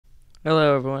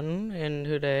Hello everyone, and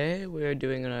today we are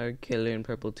doing another Killing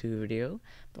Purple 2 video.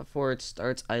 Before it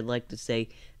starts, I'd like to say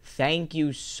thank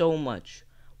you so much.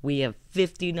 We have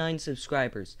 59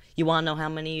 subscribers. You wanna know how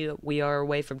many we are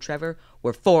away from Trevor?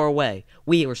 We're 4 away.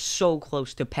 We are so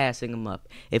close to passing him up.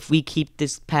 If we keep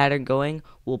this pattern going,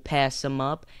 we'll pass him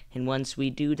up, and once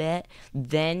we do that,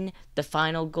 then the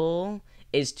final goal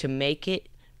is to make it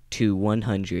to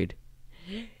 100.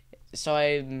 So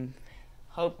I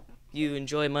hope you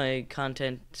enjoy my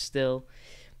content still.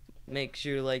 Make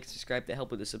sure to like, subscribe to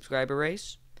help with the subscriber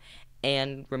race.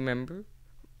 And remember,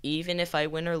 even if I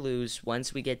win or lose,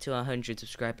 once we get to 100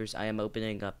 subscribers, I am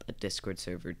opening up a Discord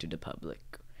server to the public.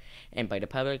 And by the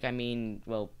public, I mean,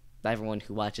 well, everyone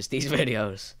who watches these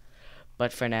videos.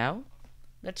 But for now,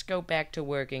 let's go back to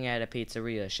working at a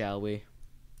pizzeria, shall we?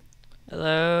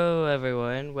 Hello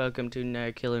everyone, welcome to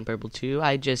Nerd Killing Purple 2.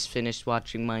 I just finished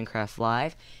watching Minecraft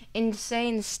Live.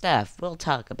 Insane stuff. We'll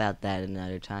talk about that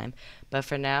another time. But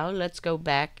for now, let's go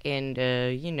back and,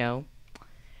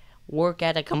 work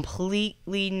at a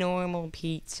completely normal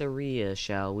pizzeria,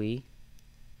 shall we?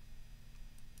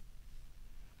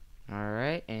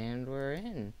 Alright, and we're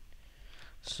in.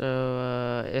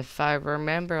 So, if I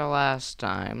remember last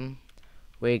time,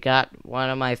 we got one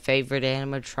of my favorite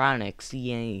animatronics,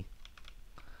 yay.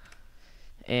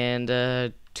 And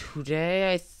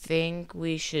today I think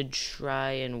we should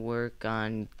try and work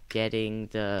on getting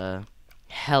the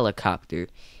helicopter,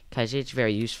 because it's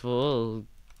very useful.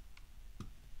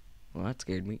 Well, that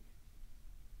scared me.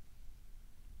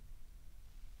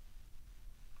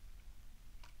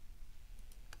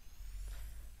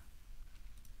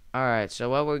 Alright, so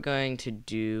what we're going to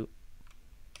do...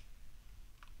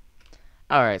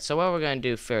 Alright, so what we're going to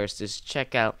do first is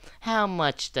check out how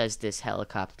much does this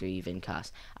helicopter even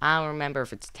cost. I don't remember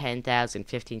if it's 10,000,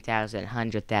 15,000,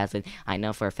 100,000. I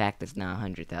know for a fact it's not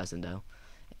 100,000 though.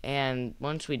 And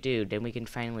once we do, then we can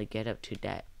finally get up to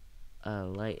that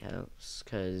lighthouse,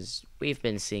 because we've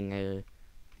been seeing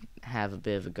have a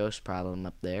bit of a ghost problem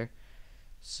up there.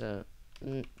 So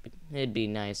it'd be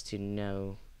nice to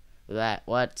know that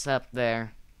what's up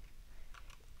there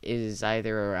is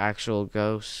either an actual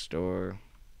ghost or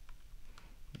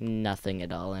nothing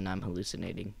at all, and I'm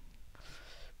hallucinating.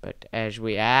 But as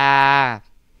we the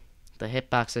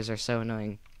hitboxes are so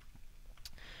annoying.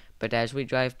 But as we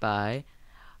drive by,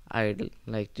 I'd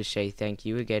like to say thank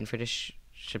you again for the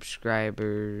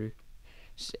subscribers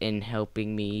in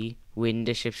helping me win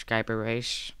the subscriber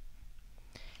race.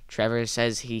 Trevor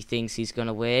says he thinks he's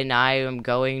gonna win. I am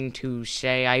going to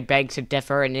say I beg to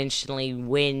differ and instantly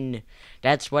win.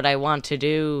 That's what I want to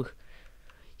do.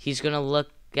 He's gonna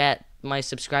look at my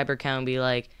subscriber count and be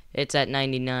like, it's at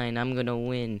 99, I'm gonna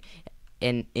win.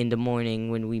 And in the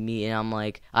morning when we meet, and I'm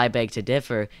like, I beg to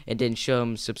differ, and then show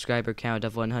him subscriber count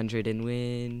of 100 and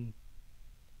win.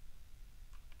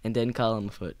 And then call him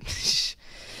a foot.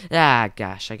 Ah,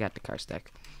 gosh, I got the car stuck.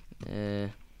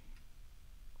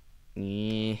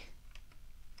 Yeah.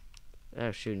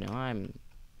 Oh, shoot, no, I'm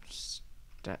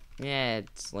stuck. Yeah,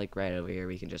 it's like right over here.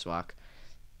 We can just walk.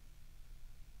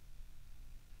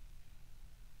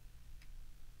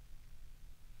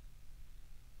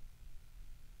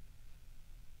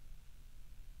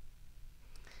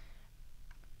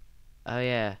 Oh,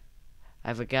 yeah.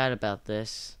 I forgot about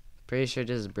this. Pretty sure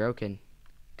this is broken.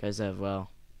 Because of,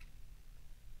 well,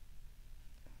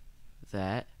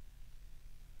 that.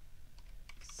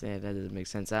 Yeah, that doesn't make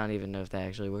sense. I don't even know if that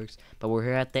actually works. But we're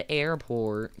here at the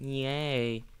airport.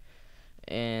 Yay.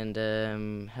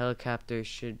 And, helicopter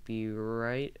should be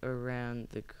right around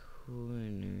the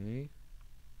corner.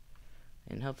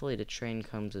 And hopefully the train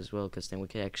comes as well, because then we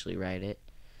could actually ride it.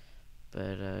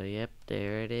 But, yep,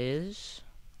 there it is.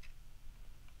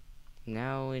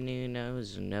 Now we need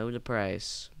to know the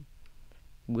price.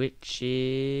 Which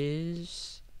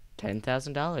is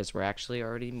 $10,000. We're actually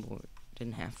already more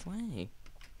than halfway.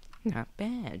 Not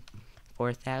bad.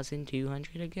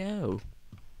 4,200 to go.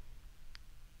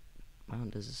 Wow,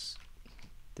 this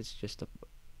just a...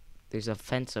 There's a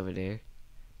fence over there.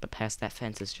 But past that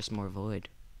fence is just more void.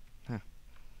 Huh.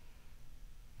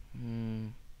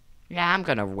 Yeah, I'm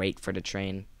gonna wait for the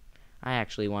train. I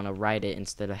actually want to ride it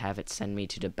instead of have it send me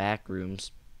to the back rooms.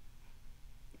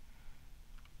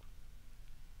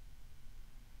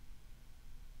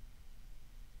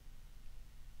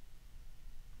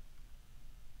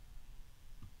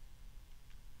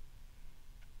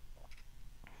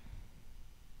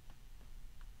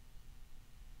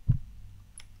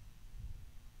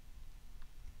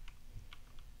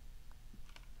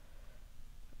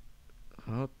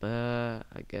 Well,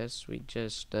 I guess we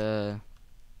just,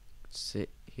 sit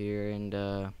here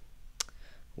and,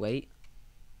 wait.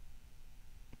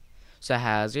 So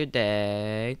how's your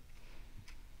day?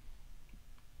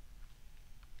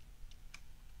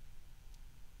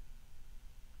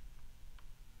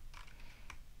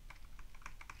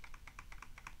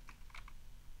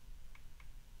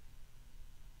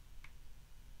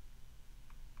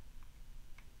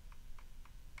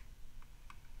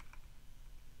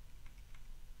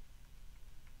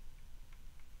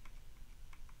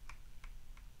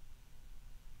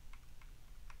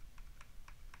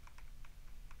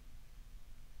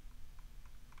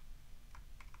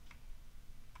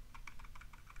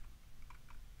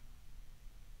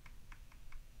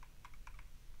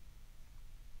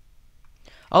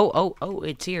 Oh,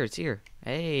 it's here, it's here.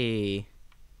 Hey.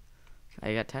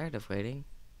 I got tired of waiting.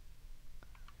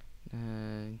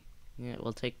 Yeah,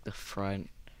 we'll take the front.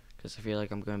 Because I feel like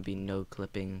I'm going to be no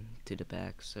clipping to the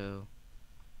back, so...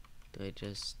 Do I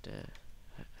just,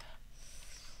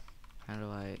 how do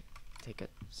I take a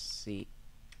seat?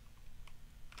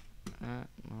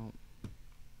 Well...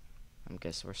 I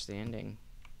guess we're standing.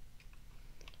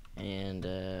 And,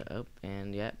 oh,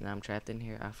 and yeah, now I'm trapped in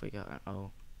here. Off we go.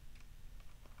 Oh.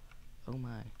 Oh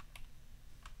my.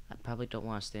 I probably don't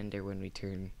want to stand there when we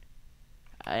turn.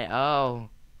 Oh.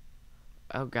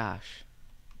 Oh gosh.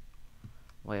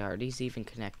 Wait, are these even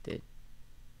connected?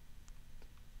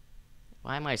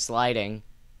 Why am I sliding?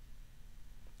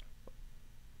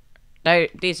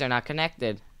 These are not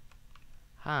connected.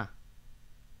 Huh.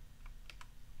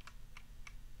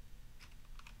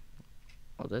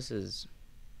 Well, this is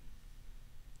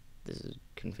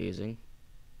confusing.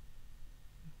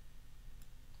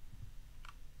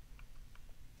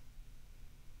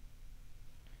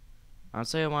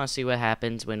 Honestly, I want to see what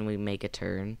happens when we make a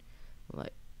turn.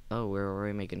 Like, oh, where are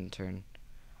we making a turn?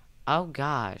 Oh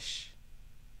gosh.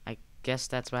 I guess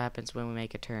that's what happens when we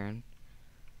make a turn.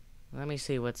 Let me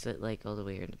see what's it like all the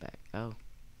way here in the back. Oh.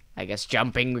 I guess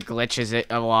jumping glitches it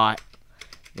a lot.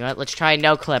 You know what? Let's try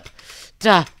no clip.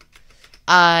 Duh.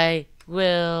 I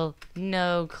will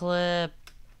no clip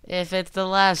if it's the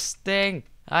last thing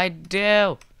I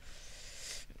do.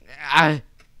 I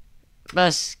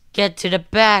must get to the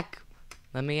back.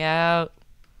 Let me out.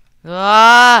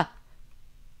 Ah!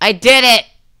 I did it!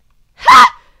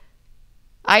 Ha!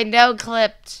 I no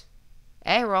clipped.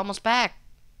 Hey, we're almost back.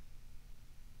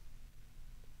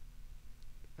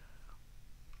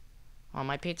 Oh,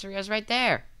 my pizzeria's right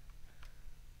there.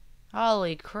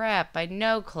 Holy crap, I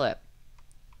no clip.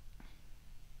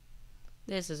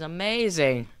 This is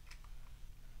amazing.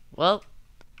 Well,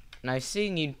 nice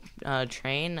seeing you,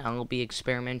 Train. I'll be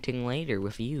experimenting later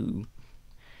with you.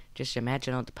 Just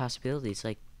imagine all the possibilities.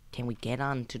 Like, can we get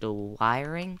onto the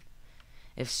wiring?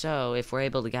 If so, if we're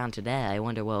able to get onto that, I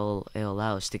wonder what it'll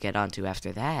allow us to get onto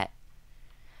after that.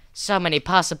 So many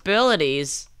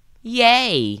possibilities!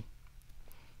 Yay!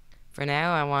 For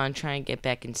now, I want to try and get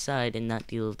back inside and not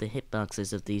deal with the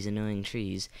hitboxes of these annoying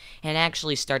trees, and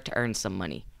actually start to earn some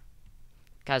money.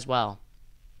 Because, well,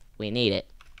 we need it.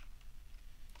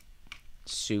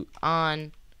 Suit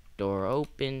on, door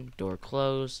open, door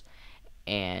closed,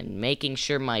 and making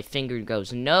sure my finger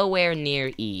goes nowhere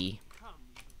near E.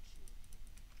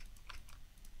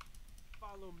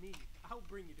 Follow me. I'll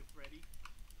bring you to Freddy.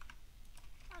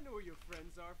 I know where your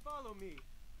friends are. Follow me.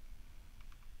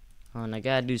 Oh, and I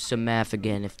gotta do some math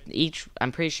again. If each,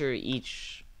 I'm pretty sure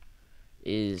each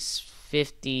is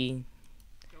 50.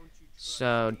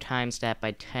 So times that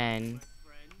by 10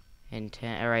 and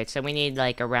 10. All right, so we need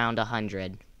like around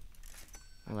 100.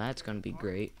 Well, that's gonna be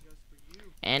great.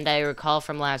 And I recall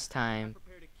from last time,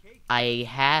 I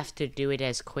have to do it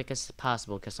as quick as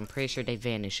possible because I'm pretty sure they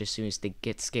vanish as soon as they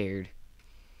get scared.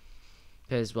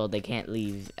 Because, well, they can't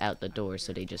leave out the door,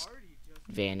 so they just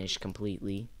vanish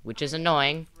completely, which is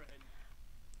annoying.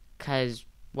 Because,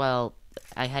 well,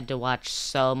 I had to watch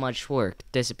so much work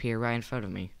disappear right in front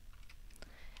of me.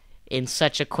 In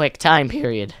such a quick time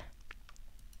period.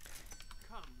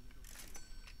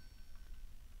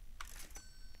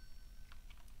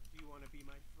 Do you want to be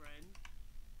my friend?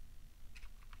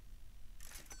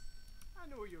 I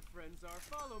know where your friends are.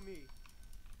 Follow me.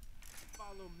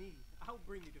 Follow me. I'll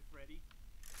bring you to Freddy.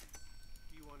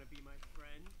 Do you want to be my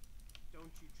friend?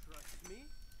 Don't you trust me?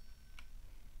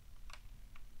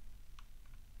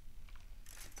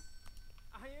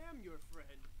 I am your friend.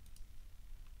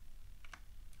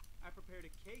 I prepared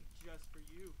a cake just for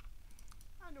you.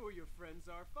 I know where your friends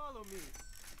are. Follow me.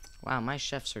 Wow, my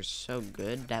chefs are so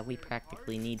good that we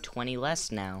practically need 20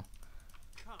 less now.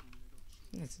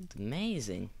 This is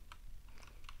amazing.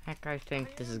 Heck, I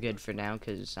think this is good for now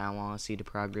because I want to see the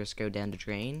progress go down the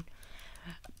drain.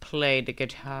 Play the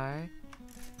guitar.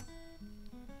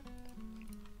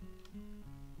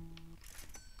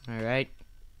 Alright.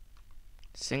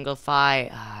 Single file.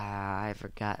 I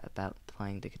forgot about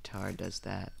playing the guitar. Does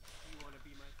that? You want to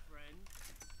be my friend?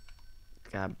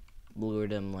 God,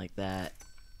 lured him like that.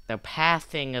 The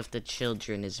pathing of the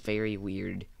children is very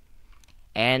weird.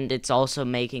 And it's also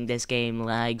making this game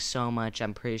lag so much.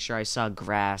 I'm pretty sure I saw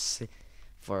grass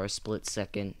for a split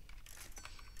second.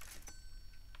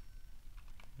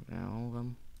 All of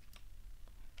them.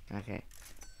 Okay.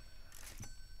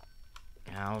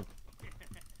 Now.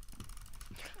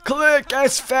 Click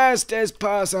as fast as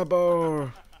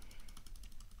possible.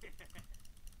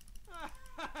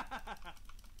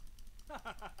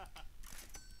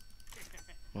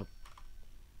 Oh.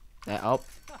 Well,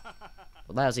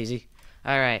 that was easy.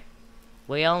 Alright.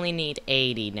 We only need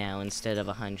 80 now instead of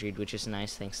 100, which is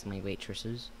nice thanks to my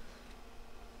waitresses.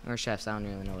 Or chefs, I don't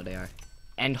really know what they are.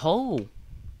 And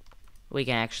we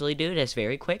can actually do this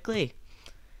very quickly.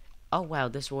 Oh wow,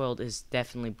 this world is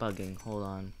definitely bugging. Hold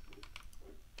on.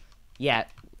 Yeah,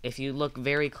 if you look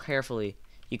very carefully,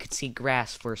 you could see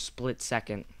grass for a split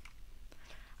second.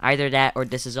 Either that or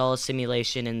this is all a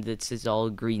simulation and this is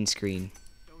all green screen.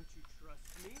 Don't you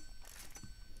trust me?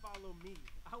 Follow me.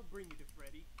 I'll bring you to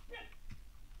Freddy.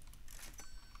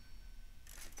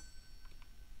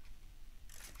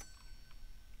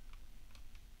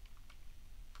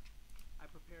 I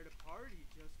prepared a party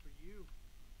just for you.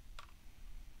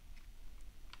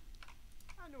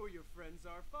 I know where your friends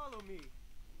are. Follow me.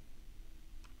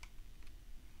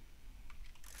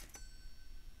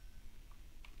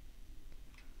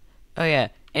 Oh yeah,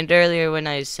 and earlier when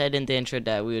I said in the intro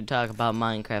that we would talk about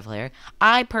Minecraft later,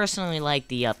 I personally like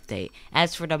the update.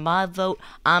 As for the mod vote,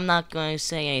 I'm not going to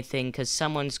say anything because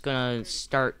someone's going to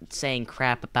start saying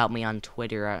crap about me on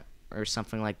Twitter or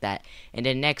something like that. And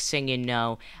the next thing you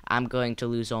know, I'm going to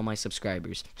lose all my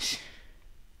subscribers.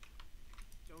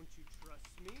 Don't you trust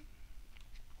me?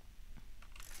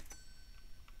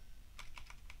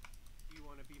 Do you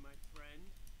want to be my friend?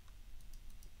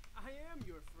 I am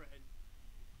your friend.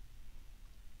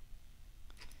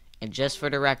 And just for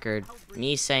the record,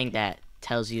 me saying that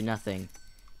tells you nothing.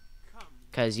 Come.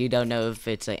 Because you don't know if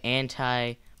it's an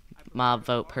anti-mob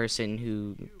vote person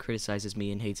who criticizes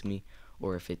me and hates me,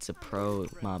 or if it's a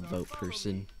pro-mob vote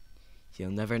person.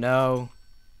 You'll never know.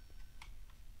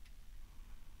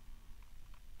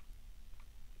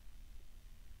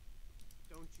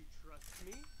 Don't you trust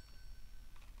me?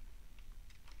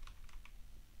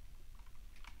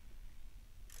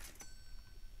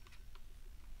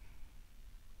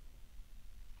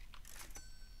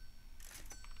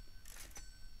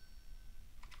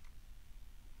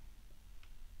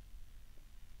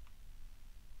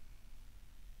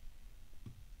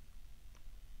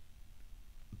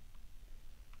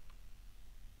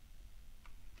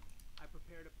 I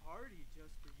prepared a party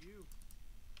just for you.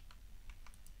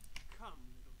 Come,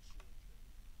 little children.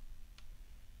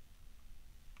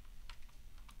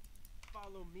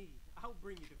 Follow me. I'll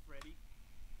bring you to Freddy.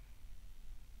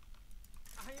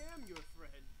 I am your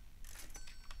friend.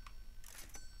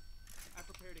 I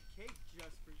prepared a cake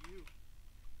just for you.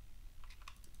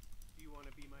 Do you want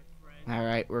to be my friend?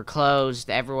 Alright, we're closed.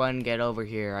 Everyone get over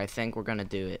here. I think we're gonna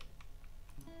do it.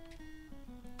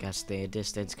 Gotta stay a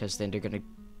distance because then they're gonna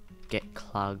get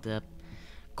clogged up.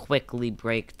 Quickly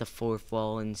break the fourth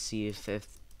wall and see if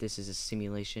this is a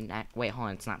simulation. Wait, hold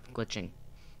on, it's not glitching.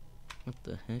 What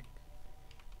the heck?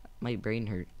 My brain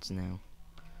hurts now.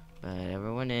 But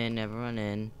everyone in, everyone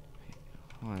in.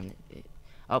 Hold on.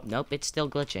 Oh, nope, it's still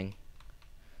glitching.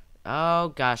 Oh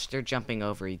gosh, they're jumping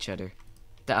over each other.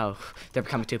 Oh, they're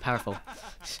becoming too powerful.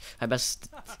 I must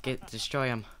destroy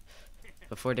them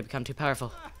before they become too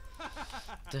powerful.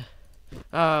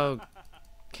 Oh,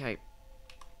 okay.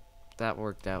 That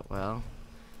worked out well.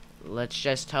 Let's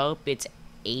just hope it's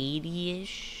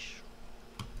 80-ish.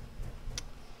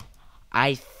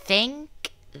 I think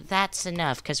that's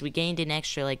enough because we gained an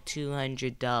extra like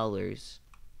 $200.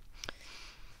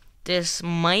 This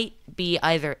might be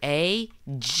either A,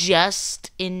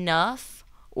 just enough,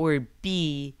 or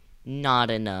B, not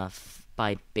enough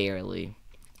by barely.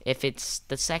 If it's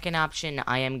the second option,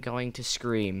 I am going to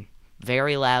scream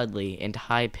very loudly and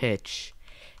high pitch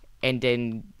and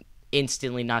then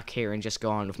instantly not care and just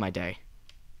go on with my day.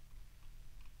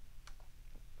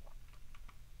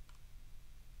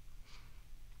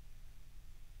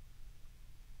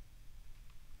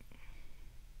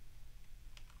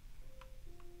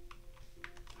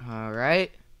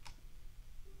 Alright.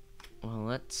 Well,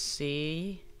 let's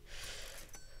see.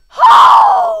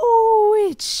 Oh,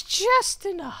 it's just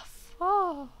enough.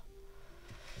 Oh.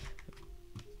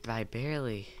 By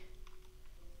barely.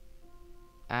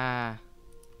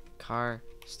 Car,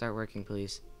 start working,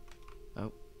 please.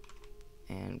 Oh.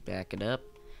 And back it up.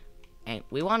 And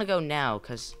we want to go now,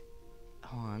 because...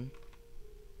 Hold on.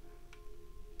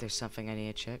 There's something I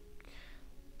need to check.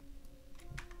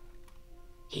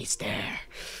 He's there.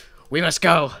 We must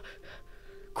go.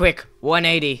 Quick,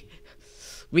 180.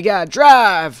 We gotta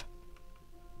drive.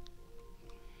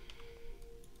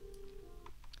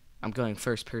 I'm going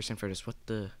first person for this. What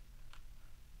the?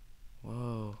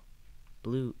 Whoa.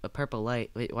 Blue. A purple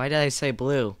light. Wait, why did I say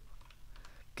blue?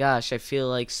 Gosh, I feel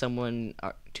like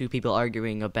two people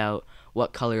arguing about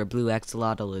what color a blue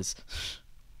axolotl is.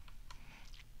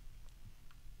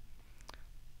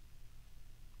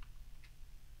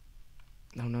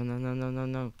 No, no, no, no, no, no,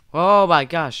 no. Oh my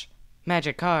gosh.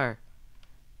 Magic car.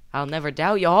 I'll never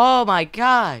doubt you. Oh my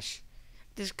gosh.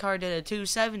 This car did a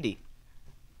 270.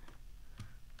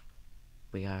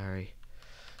 We gotta hurry.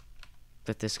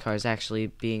 That this car is actually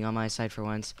being on my side for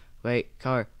once. Wait,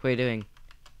 car, what are you doing?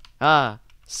 Ah,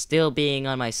 still being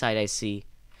on my side, I see.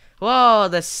 Whoa,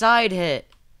 the side hit.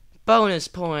 Bonus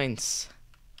points.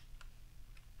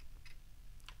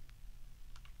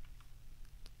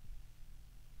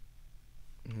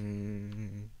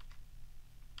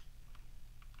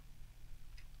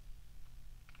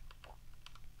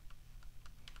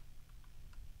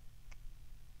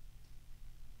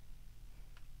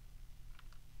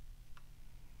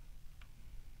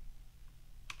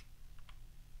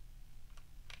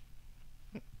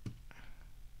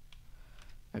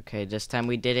 Okay, this time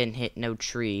we didn't hit no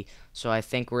tree, so I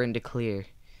think we're in the clear.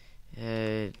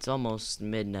 It's almost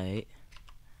midnight,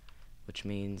 which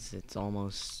means it's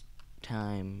almost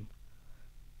time.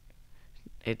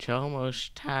 It's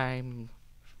almost time.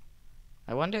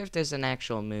 I wonder if there's an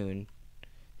actual moon.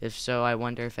 If so, I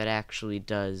wonder if it actually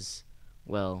does,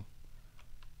 well,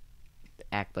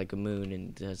 act like a moon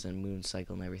and does a moon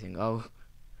cycle and everything. Oh,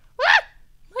 what?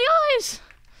 My eyes!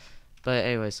 But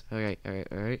anyways, alright.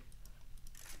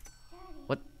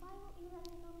 What?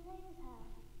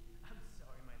 I'm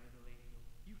sorry, my little angel.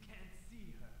 You can't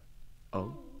see her.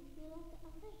 Oh.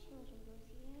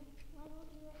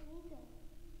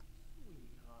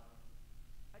 Sweetheart.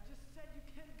 I just said you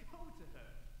can't go to her.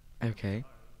 Okay.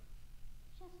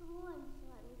 Just once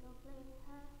let me go play with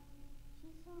her.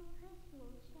 She's so crispy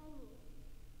and shiny.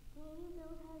 Can you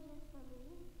build her just for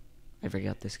me? I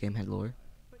forgot this game had lore.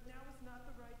 But now is not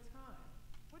the right time.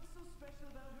 What's so special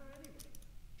about her anyway?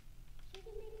 She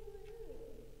can make balloons.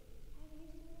 Have you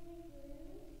seen her make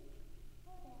balloons?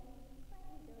 Oh, Daddy, let me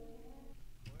build her.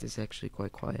 This is actually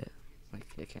quite quiet. Like,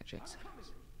 I can't check. I'm coming.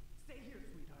 Stay here,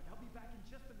 sweetheart. I'll be back in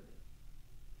just a minute.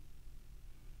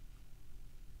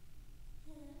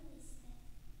 Hello, Elizabeth.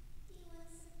 Do you want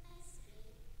some ice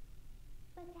cream?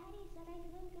 But Daddy said I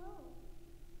couldn't go.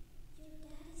 Your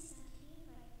daddy's not here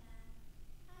right now.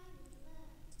 I would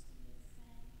love to be your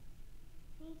friend.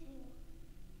 Me too.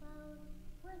 Well,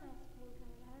 when ice cream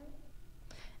comes out.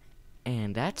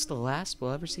 And that's the last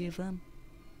we'll ever see of them.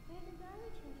 Where did the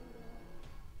other children go?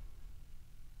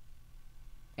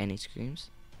 Any screams?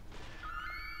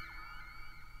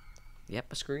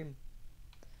 Yep, a scream.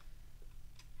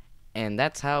 And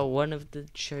that's how one of the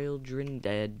children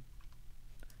died.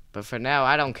 But for now,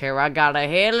 I don't care. I got a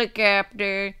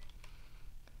helicopter.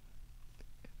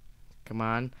 Come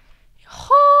on.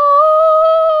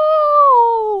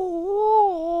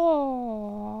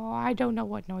 I don't know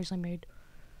what noise I made.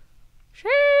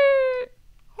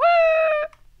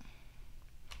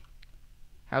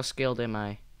 How skilled am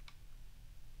I?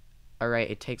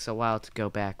 Alright, it takes a while to go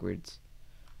backwards.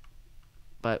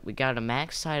 But we got a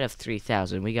max height of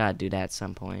 3,000. We gotta do that at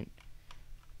some point.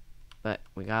 But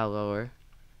we gotta lower.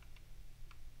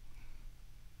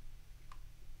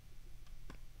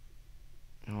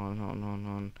 Hold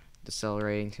on.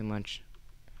 Decelerating too much.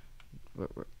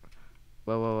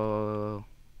 Whoa.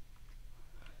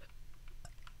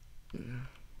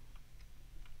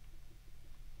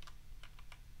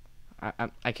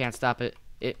 I can't stop it.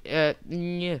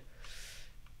 Yeah.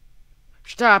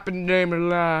 Stop in the name of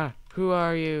Allah. Who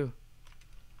are you?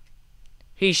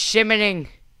 He's shimmering.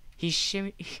 He's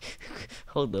shimmering.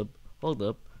 Hold up.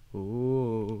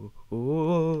 Oh,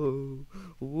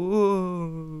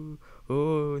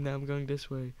 now I'm going this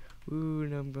way. Ooh,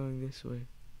 now I'm going this way.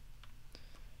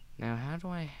 Now, how do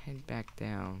I head back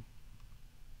down?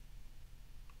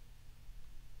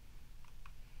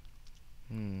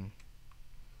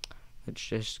 Let's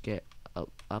just get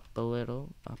up a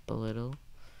little.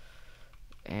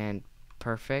 And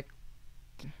perfect.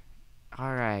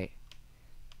 Alright.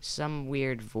 Some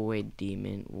weird void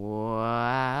demon.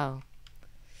 Wow.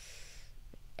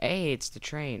 Hey, it's the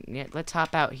train. Yeah, let's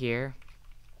hop out here.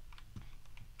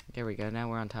 There we go. Now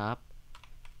we're on top.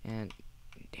 And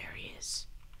there he is.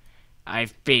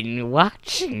 I've been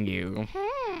watching you.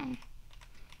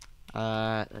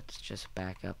 Let's just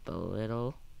back up a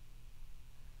little.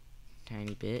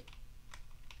 Tiny bit.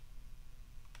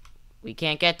 We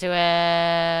can't get to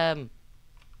him!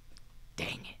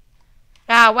 Dang it.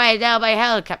 Ah, wait, no, my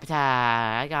helicopter!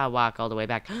 I gotta walk all the way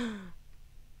back.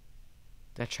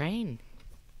 The train.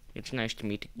 It's nice to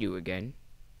meet you again.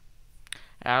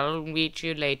 I'll meet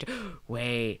you later.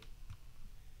 Wait.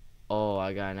 Oh,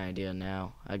 I got an idea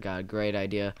now. I got a great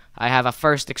idea. I have a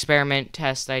first experiment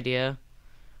test idea.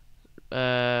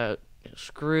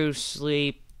 Screw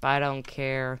sleep. I don't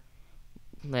care.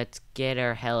 Let's get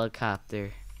our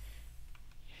helicopter.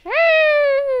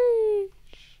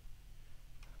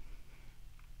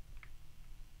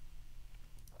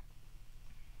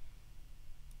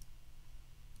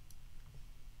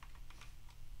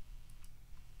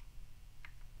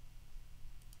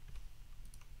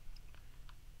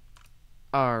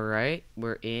 Alright,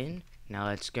 we're in. Now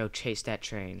let's go chase that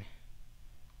train.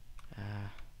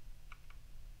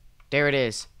 There it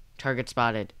is. Target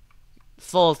spotted.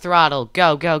 Full throttle.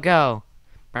 Go, go, go.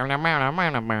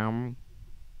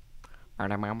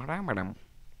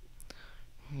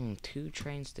 Two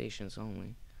train stations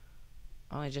only.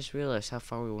 Oh, I just realized how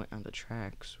far we went on the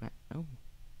tracks. Oh,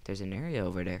 there's an area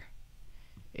over there.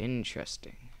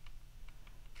 Interesting.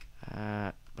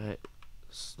 But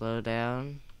slow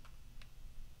down.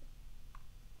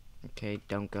 Okay,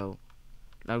 don't go.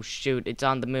 Oh, shoot, it's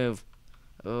on the move.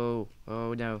 Oh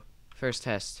no. First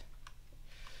test.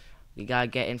 We gotta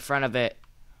get in front of it.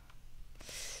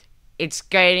 It's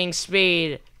gaining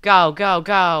speed. Go, go,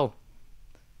 go.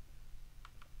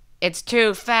 It's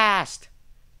too fast.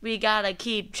 We gotta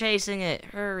keep chasing it.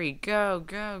 Hurry, go,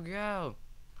 go, go.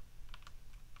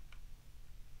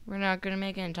 We're not gonna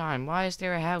make it in time. Why is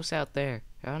there a house out there?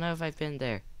 I don't know if I've been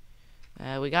there.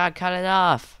 We gotta cut it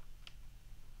off.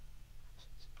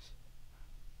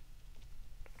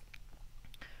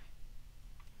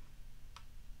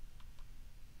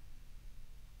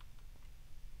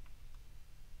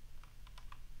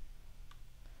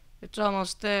 It's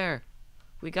almost there.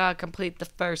 We gotta complete the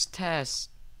first test.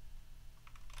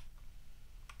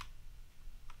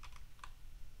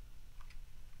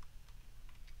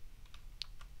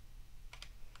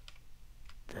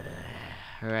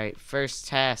 Alright, first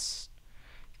test.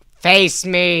 Face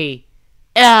me!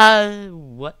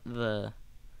 What the?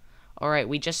 Alright,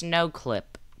 we just no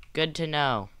clip. Good to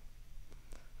know.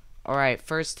 Alright,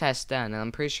 first test done.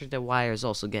 I'm pretty sure the wires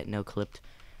also get no clipped.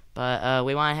 But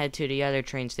we want to head to the other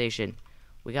train station.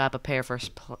 We gotta prepare for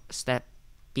step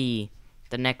B,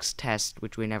 the next test,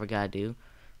 which we never gotta do.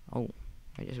 Oh,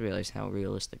 I just realized how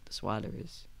realistic this water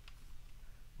is.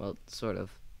 Well, sort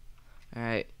of.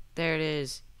 Alright, there it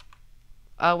is.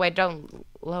 Oh, wait, don't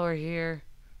lower here.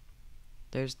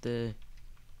 There's the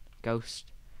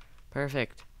ghost.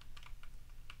 Perfect.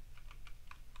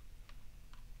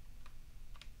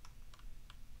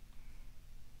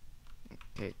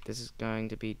 Okay, this is going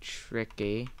to be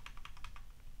tricky.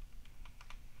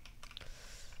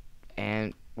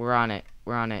 And we're on it.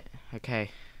 We're on it.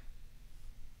 Okay.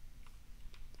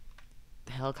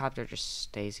 The helicopter just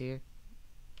stays here.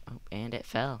 Oh, and it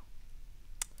fell.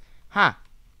 Huh.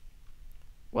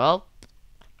 Well,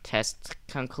 test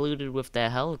concluded with the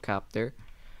helicopter.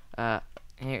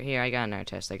 Here, I got another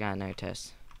test.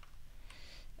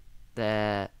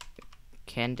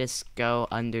 Can this go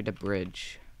under the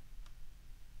bridge?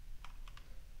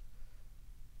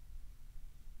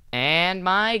 And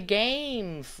my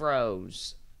game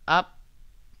froze up.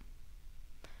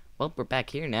 Well, we're back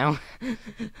here now.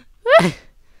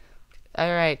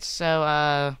 Alright,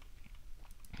 so,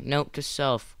 note to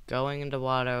self. Going into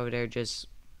water over there just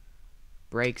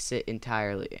breaks it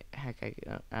entirely. Heck,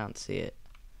 I don't see it.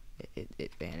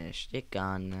 It vanished. It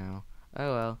gone now.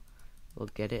 Oh well. We'll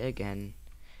get it again.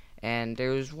 And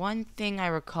there was one thing I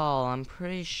recall. I'm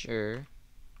pretty sure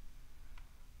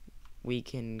we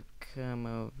can come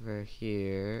over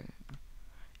here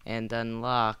and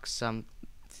unlock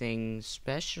something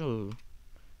special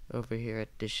over here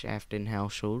at the Shafton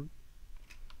household.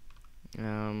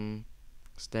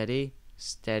 Steady,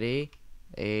 steady,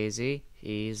 easy,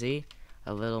 easy.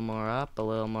 A little more up,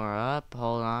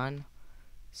 hold on.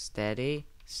 Steady,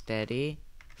 steady.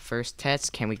 First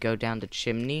test, can we go down the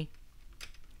chimney?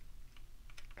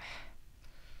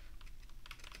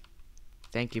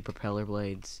 Thank you, propeller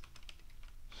blades.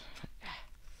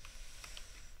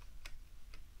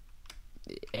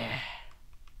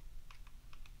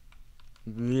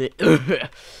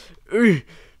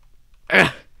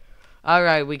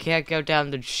 Alright, we can't go down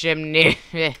the chimney.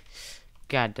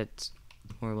 God, that's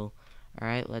horrible.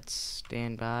 Alright, let's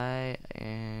stand by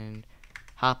and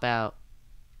hop out.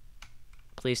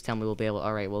 Please tell me we'll be able.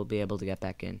 All right, we'll be able to get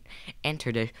back in.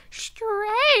 Enter the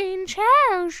strange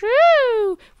house.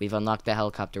 Woo! We've unlocked the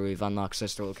helicopter. We've unlocked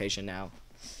sister location now.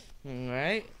 All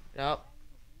right. Oh.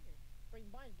 Spring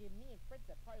Barnes gave me and Fritz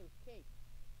a part of cake.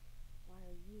 Why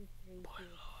are you three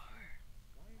here?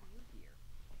 Why are you here?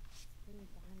 Spring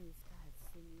Barnes got to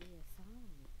sing me a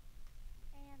song.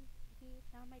 And he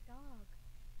found my dog.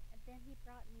 And then he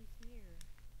brought me here.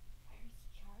 Where's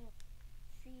Charlotte?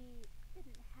 She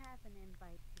didn't have an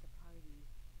invite to the party.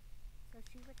 So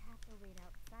she would have to wait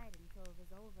outside until it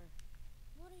was over.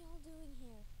 What are y'all doing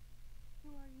here?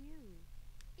 Who are you?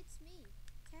 It's me,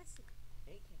 Cassie.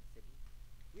 Hey, Cassidy.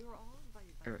 We were all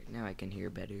invited by All right, now I can hear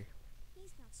better.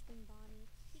 He's not Spring Bonnie.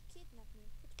 He kidnapped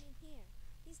me, put me in here.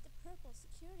 He's the purple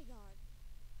security guard.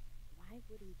 Why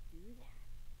would he do that?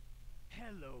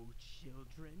 Hello,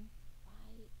 children. Why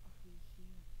are we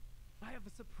here? I have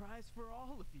a surprise for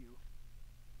all of you.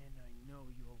 And I know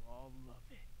you'll all love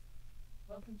it.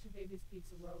 Welcome to Baby's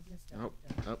Pizza World, Mr.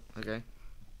 Oh, okay.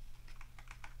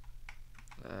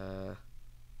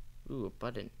 Ooh, a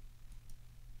button.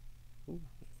 Ooh.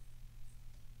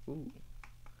 Ooh.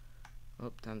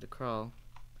 Oh, time to crawl.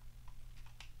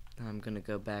 I'm gonna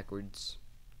go backwards.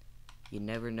 You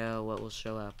never know what will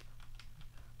show up.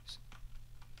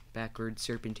 Backwards,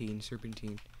 serpentine.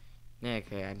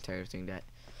 Okay, I'm tired of doing that.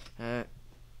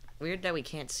 Weird that we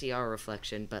can't see our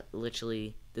reflection, but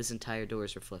literally this entire door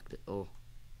is reflected. Oh.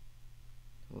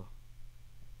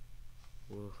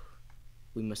 Whoa.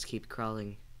 We must keep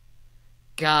crawling.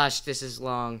 Gosh, this is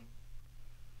long.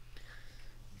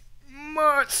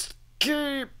 Must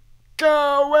keep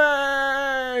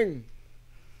going!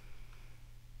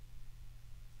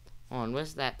 Hold on,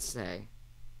 what's that say?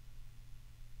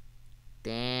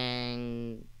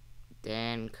 Dan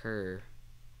Kerr.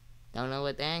 Don't know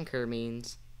what Dan Kerr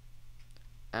means.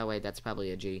 Oh wait, that's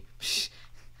probably a G.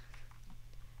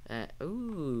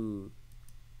 Ooh.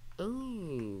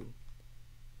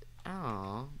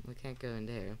 Aw, we can't go in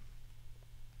there.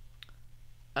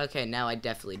 Okay, now I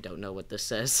definitely don't know what this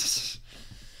says.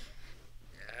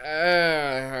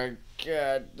 Oh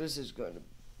God, this is going to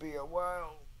be a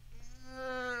while.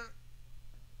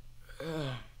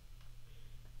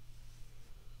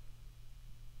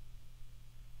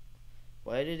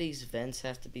 Why do these vents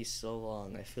have to be so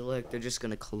long? I feel like they're just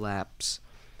gonna collapse.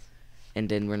 And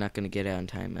then we're not gonna get out in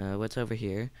time. What's over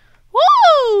here?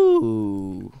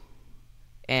 Woo!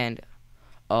 And,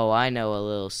 oh, I know a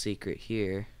little secret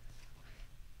here.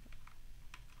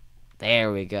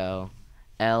 There we go.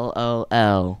 LOL.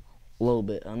 A little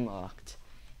bit unlocked.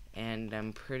 And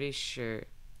I'm pretty sure...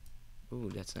 Ooh,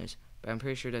 that's nice. But I'm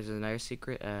pretty sure there's another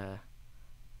secret.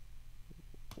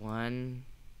 1,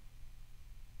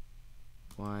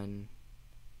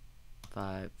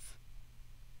 5,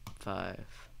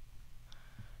 5.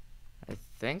 I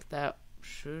think that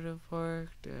should have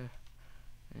worked.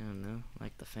 I don't know,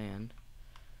 like the fan.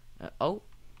 Oh!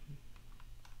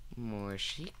 More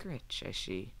secrets, I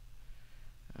see.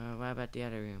 What about the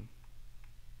other room?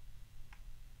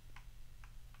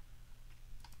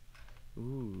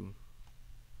 Ooh.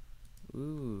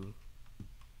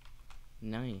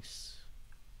 Nice.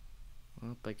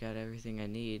 Well, I got everything I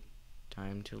need.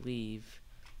 Time to leave.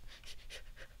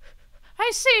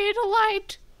 I see the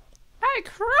light! I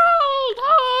crawl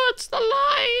towards the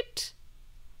light!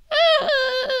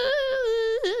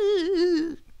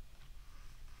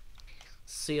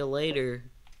 See you later.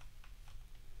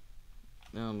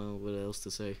 I don't know what else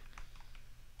to say.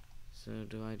 So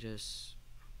do I just...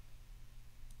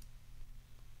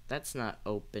 That's not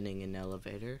opening an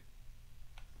elevator.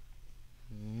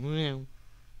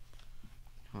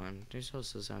 Hold on, there's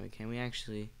also a zombie. Can we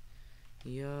actually...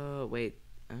 Yo, wait.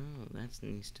 Oh, that's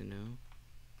nice to know.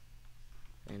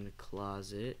 And a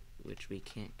closet, which we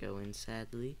can't go in,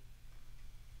 sadly.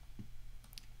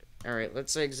 Alright,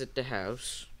 let's exit the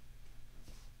house.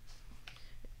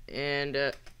 And,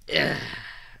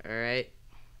 alright.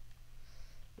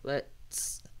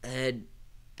 Let's head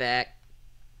back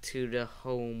to the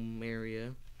home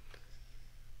area.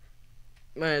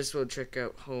 Might as well check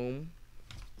out home.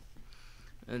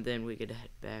 And then we could head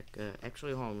back,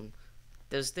 actually home.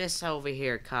 Does this over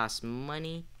here cost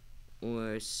money?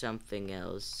 Or something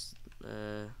else?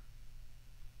 I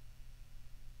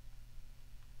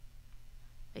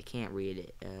can't read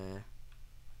it.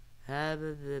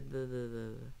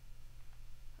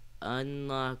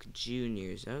 Unlock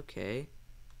juniors. Okay.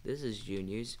 This is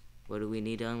juniors. What do we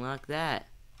need to unlock that?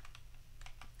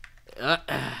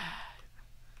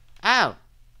 Ow! Well,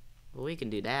 we can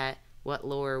do that. What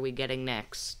lore are we getting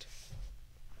next?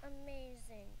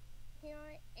 Amazing. Here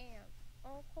I am,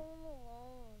 all home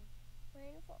alone,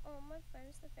 waiting for all my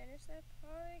friends to finish their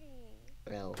party.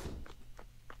 Well,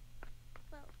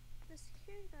 Well, the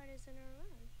security guard is in a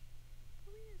rush.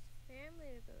 Probably has family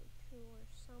to go to or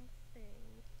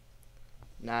something.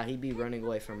 nah, he'd be running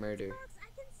away from murder. Fox, I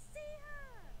can see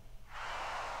her!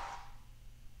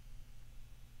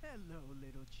 Hello,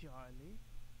 little Charlie.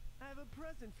 I have a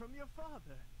present from your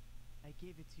father. I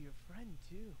gave it to your friend,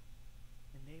 too.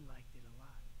 And they liked it a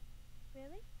lot.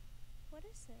 Really? What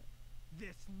is it?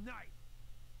 This knife!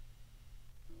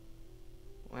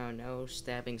 Wow, no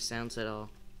stabbing sounds at all.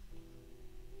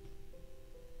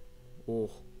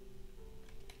 Oh.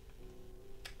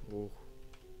 Oh.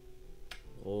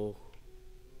 Oh.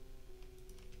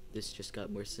 This just got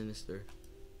more sinister.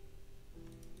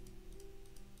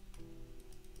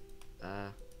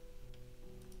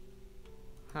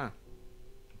 Huh.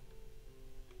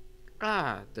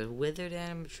 Ah, the withered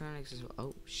animatronics is.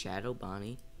 Oh, Shadow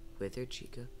Bonnie, Withered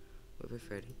Chica, Withered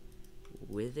Freddy,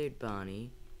 Withered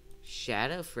Bonnie,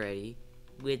 Shadow Freddy,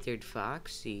 Withered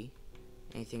Foxy.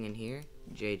 Anything in here?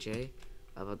 JJ.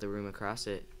 How about the room across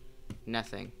it?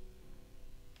 Nothing.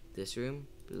 This room,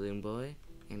 Balloon Boy,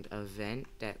 and a vent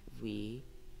that we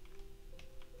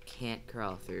can't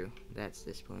crawl through. That's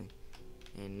this point.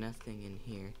 And nothing in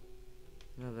here.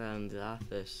 What about in the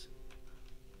office?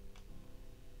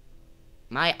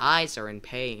 My eyes are in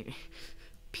pain.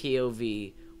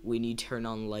 POV, when you turn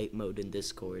on light mode in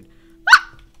Discord.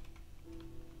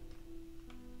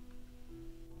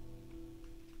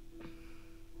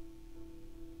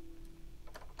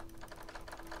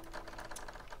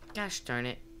 Gosh darn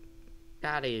it.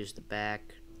 Gotta use the back.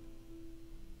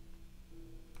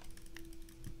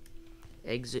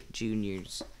 Exit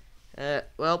juniors.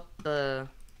 Well,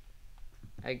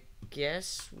 I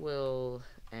guess we'll,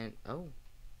 and, oh.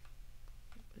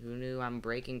 Who knew I'm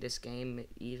breaking this game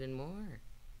even more?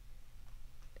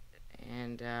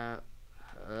 And, a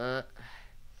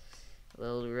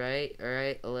little right,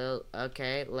 alright, a little,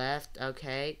 okay, left,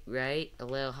 okay, right, a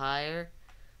little higher,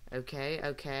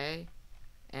 okay,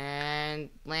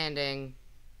 and landing.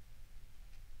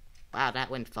 Wow, that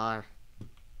went far.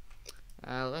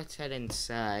 Let's head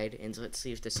inside, and let's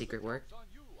see if the secret worked.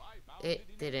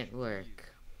 It didn't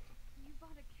work. You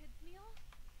bought a kid's meal?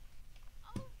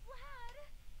 Oh, Vlad!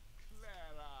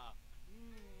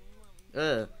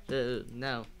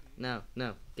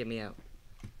 No, get me out.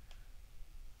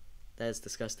 That is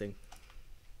disgusting.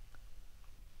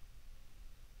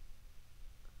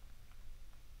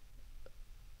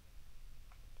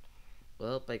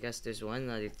 Well, I guess there's one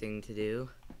other thing to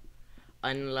do.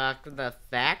 Unlock the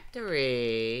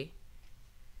factory.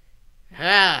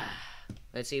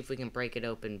 Let's see if we can break it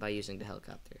open by using the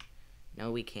helicopter.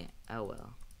 No, we can't. Oh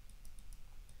well.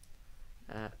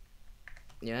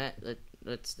 Yeah,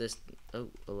 let's this. Oh,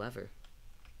 a lever.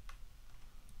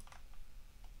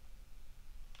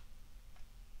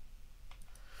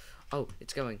 Oh,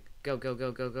 it's going.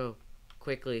 Go.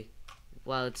 Quickly.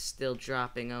 While it's still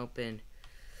dropping open.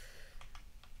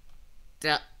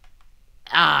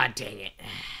 Ah, dang it.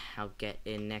 I'll get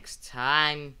in next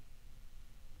time.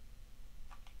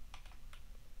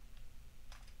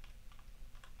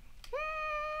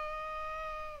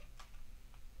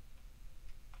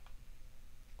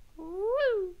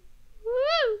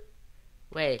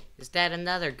 Wait, is that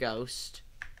another ghost?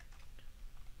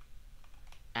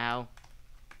 Ow.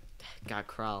 Gotta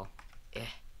crawl. Eh.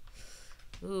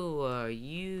 Who are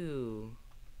you?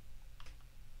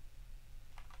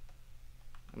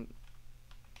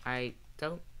 I'm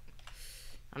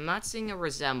not seeing a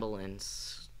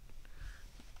resemblance.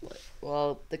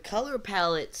 Well, the color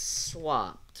palette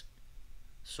swapped.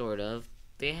 Sort of.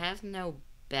 They have no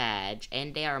badge,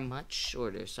 and they are much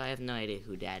shorter, so I have no idea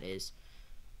who that is.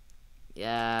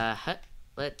 Yeah,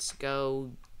 let's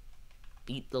go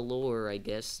beat the lore, I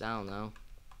guess. I don't know.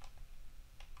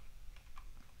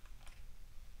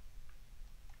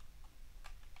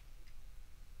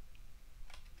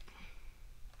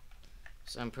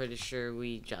 So I'm pretty sure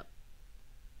we jump.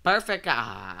 Perfect.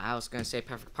 I was gonna say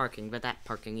perfect parking, but that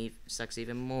parking sucks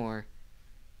even more.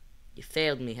 You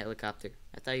failed me, helicopter.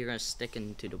 I thought you were gonna stick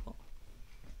into the wall.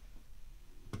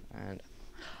 And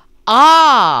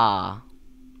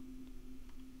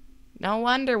no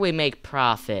wonder we make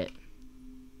profit.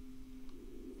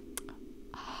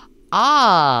 So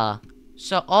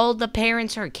all the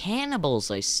parents are cannibals.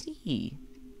 I see.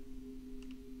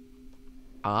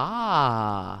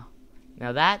 Now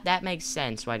that makes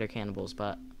sense why they're cannibals,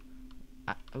 but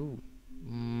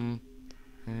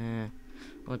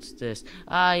what's this?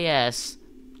 Yes,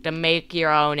 the make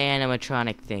your own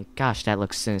animatronic thing. Gosh, that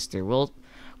looks sinister.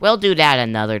 We'll do that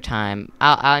another time.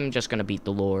 I'm just gonna beat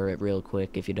the lore real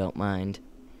quick if you don't mind.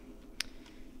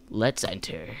 Let's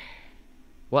enter.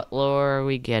 What lore are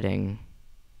we getting?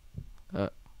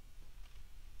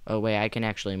 Oh wait, I can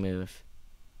actually move.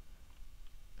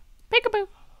 Peekaboo.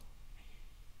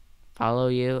 Follow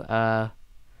you. Now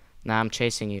I'm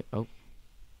chasing you. Oh.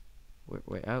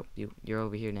 Wait. Oh, you're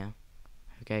over here now.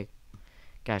 Okay.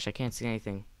 Gosh, I can't see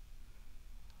anything.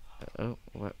 Oh,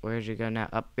 where'd you go now?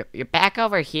 Up. You're back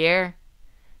over here.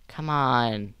 Come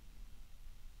on.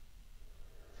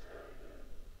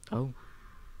 Oh.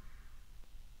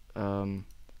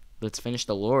 Let's finish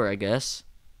the lore, I guess.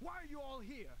 Why are you all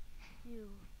here? You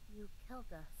killed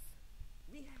us.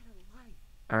 We had a life.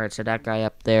 Alright, so that guy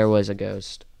up there was a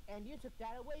ghost. And you took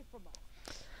that away from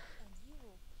us. And you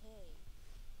will pay.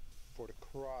 For the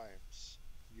crimes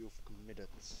you've committed.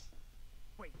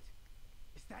 Wait,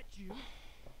 is that you?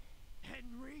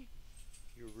 Henry?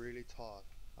 You really thought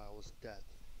I was dead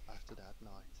after that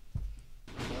night.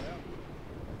 William,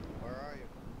 where are you?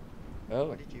 Oh.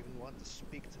 Why did you even want to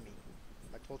speak to me?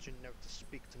 I told you never to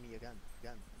speak to me again.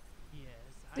 Yes.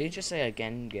 Did you just say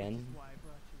again? Which is why I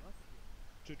brought you up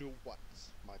here. To do what,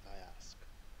 might I ask?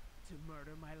 To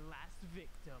murder my last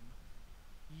victim.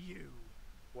 You.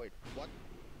 Wait, what?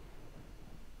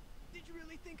 Did you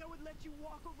really think I would let you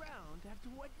walk around after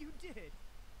what you did?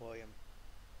 William,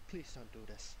 please don't do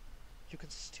this. You can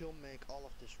still make all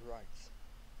of this right.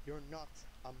 You're not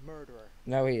a murderer.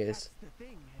 No, he is. That's the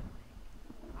thing, Henry.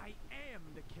 I am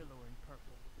the killer in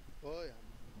purple. William.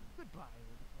 Goodbye,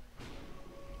 old friend.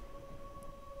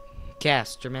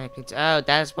 Cast dramatic. Oh,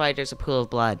 that's why there's a pool of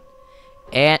blood.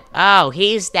 And oh,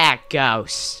 he's that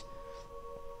ghost.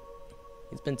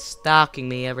 He's been stalking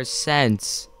me ever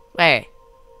since. Wait,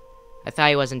 I thought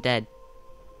he wasn't dead.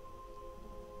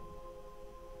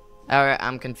 Alright,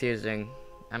 I'm confusing.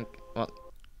 Well,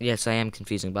 yes, I am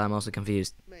confusing, but I'm also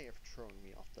confused. May have thrown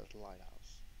me off that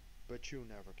lighthouse, but you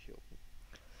never killed me.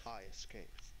 I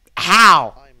escaped.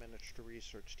 How? I managed to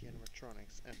research the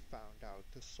animatronics and found out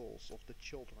the souls of the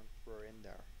children were in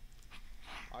there.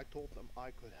 I told them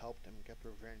I could help them get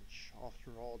revenge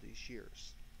after all these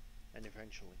years, and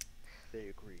eventually they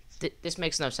agreed. This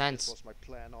makes no This sense. was my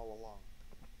plan all along.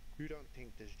 You don't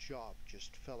think this job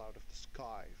just fell out of the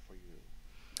sky for you,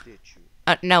 did you?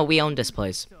 No, we own this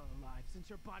place. Still alive since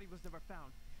your body was never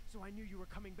found, so I knew you were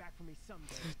coming back for me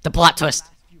someday. The plot The twist.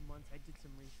 last few months I did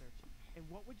some research, and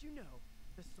what would you know?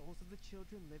 The souls of the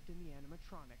children lived in the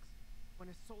animatronics. When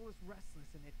a soul is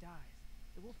restless and it dies,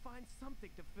 it will find something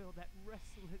to fill that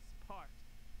restless part.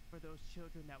 For those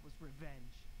children, that was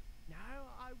revenge.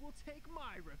 Now I will take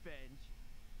my revenge.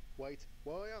 Wait,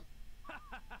 William!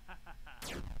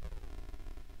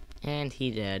 And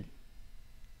he did.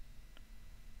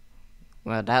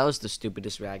 Well, that was the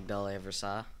stupidest ragdoll I ever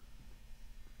saw.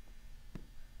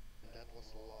 That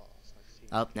was the last I've seen.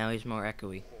 Oh, now he's more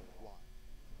echoey.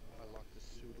 I locked the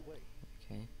suit away,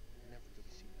 Okay. never to be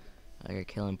seen again. Okay,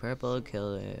 killing purple,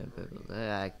 killing purple.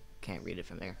 I can't read it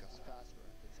from there. Because faster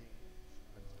entertainment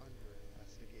and under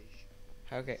investigation.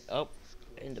 Okay, oh,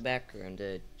 in the background,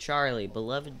 Charlie,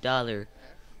 beloved daughter,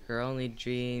 her only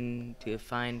dream to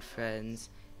find friends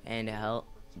and help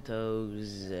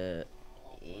those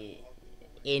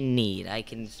in need. I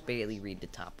can barely read the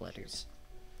top letters.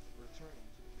 Returning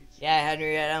to the pizza. Yeah,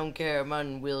 Henry, I don't care. I'm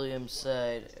on William's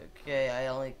side. Okay, I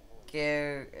only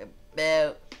care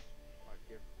about I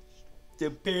give the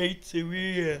story. the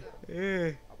pizzeria.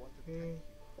 I want to thank you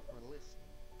for listening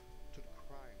to the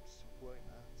crimes of William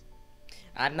Anson.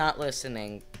 I'm not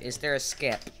listening. Is there a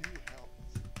skip? You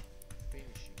helped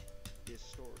finishing this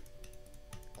story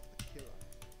of the killer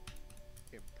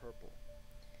in purple.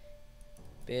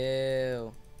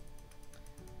 Boo.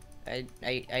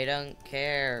 I don't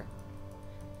care.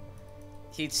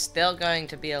 He's still going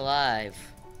to be alive.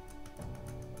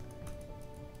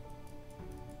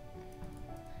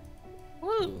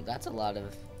 Woo, that's a lot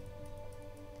of...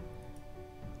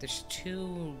 There's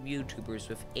 2 YouTubers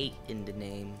with 8 in the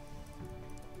name.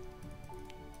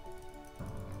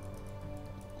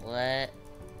 What?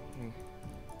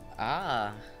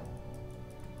 Ah.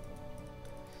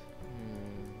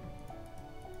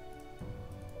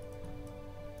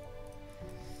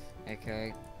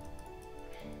 Okay.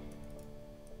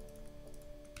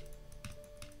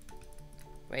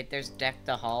 Wait, there's Deck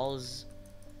the Halls.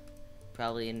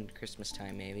 Probably in Christmas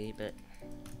time, maybe, but...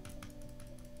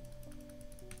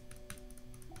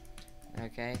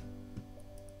 Okay.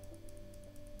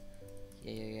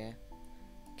 Yeah.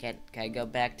 Can I go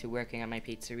back to working on my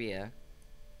pizzeria?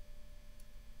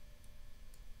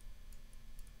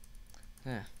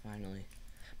 Finally.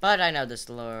 But I know this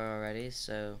lore already,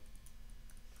 so...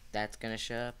 That's gonna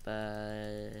show up,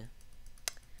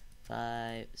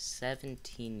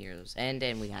 17 years. And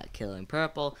then we got Killing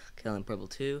Purple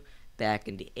 2, back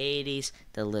in the 80s,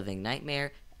 The Living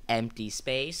Nightmare, Empty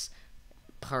Space,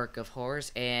 Park of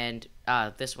Horrors, and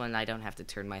this one I don't have to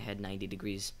turn my head 90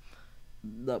 degrees.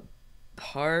 The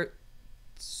Parts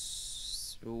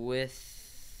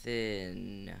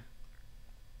Within.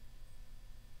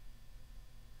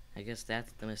 I guess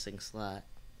that's the missing slot.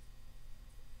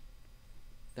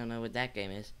 Don't know what that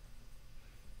game is.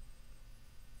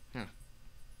 Huh.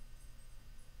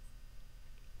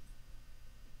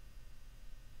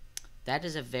 That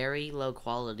is a very low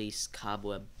quality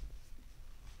cobweb.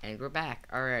 And we're back.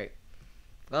 Alright.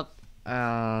 Well,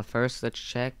 first let's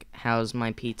check how's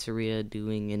my pizzeria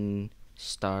doing in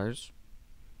stars.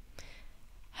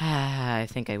 I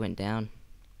think I went down.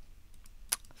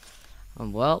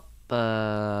 Well,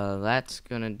 that's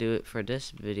gonna do it for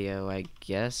this video, I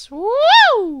guess.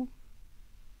 Woo!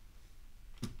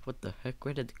 What the heck?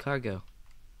 Where did the car go?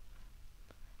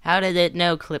 How did it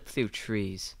no clip through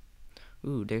trees?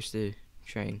 Ooh, there's the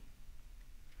train.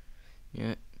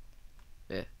 Yeah.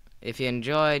 If you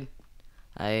enjoyed,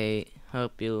 I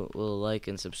hope you will like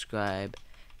and subscribe.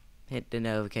 Hit the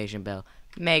notification bell.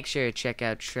 Make sure to check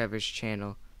out Trevor's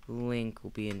channel. Link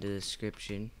will be in the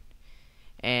description.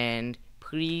 And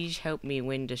please help me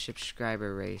win the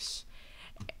subscriber race.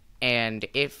 And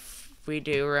if we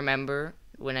do, remember,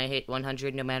 when I hit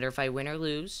 100, no matter if I win or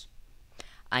lose,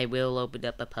 I will open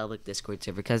up a public Discord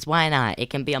server, because why not? It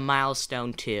can be a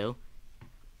milestone too.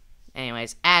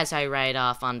 Anyways, as I ride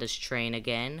off on this train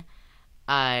again,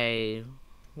 I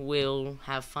will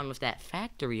have fun with that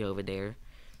factory over there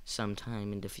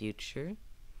sometime in the future.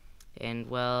 And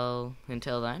well,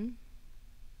 until then,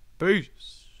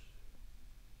 peace.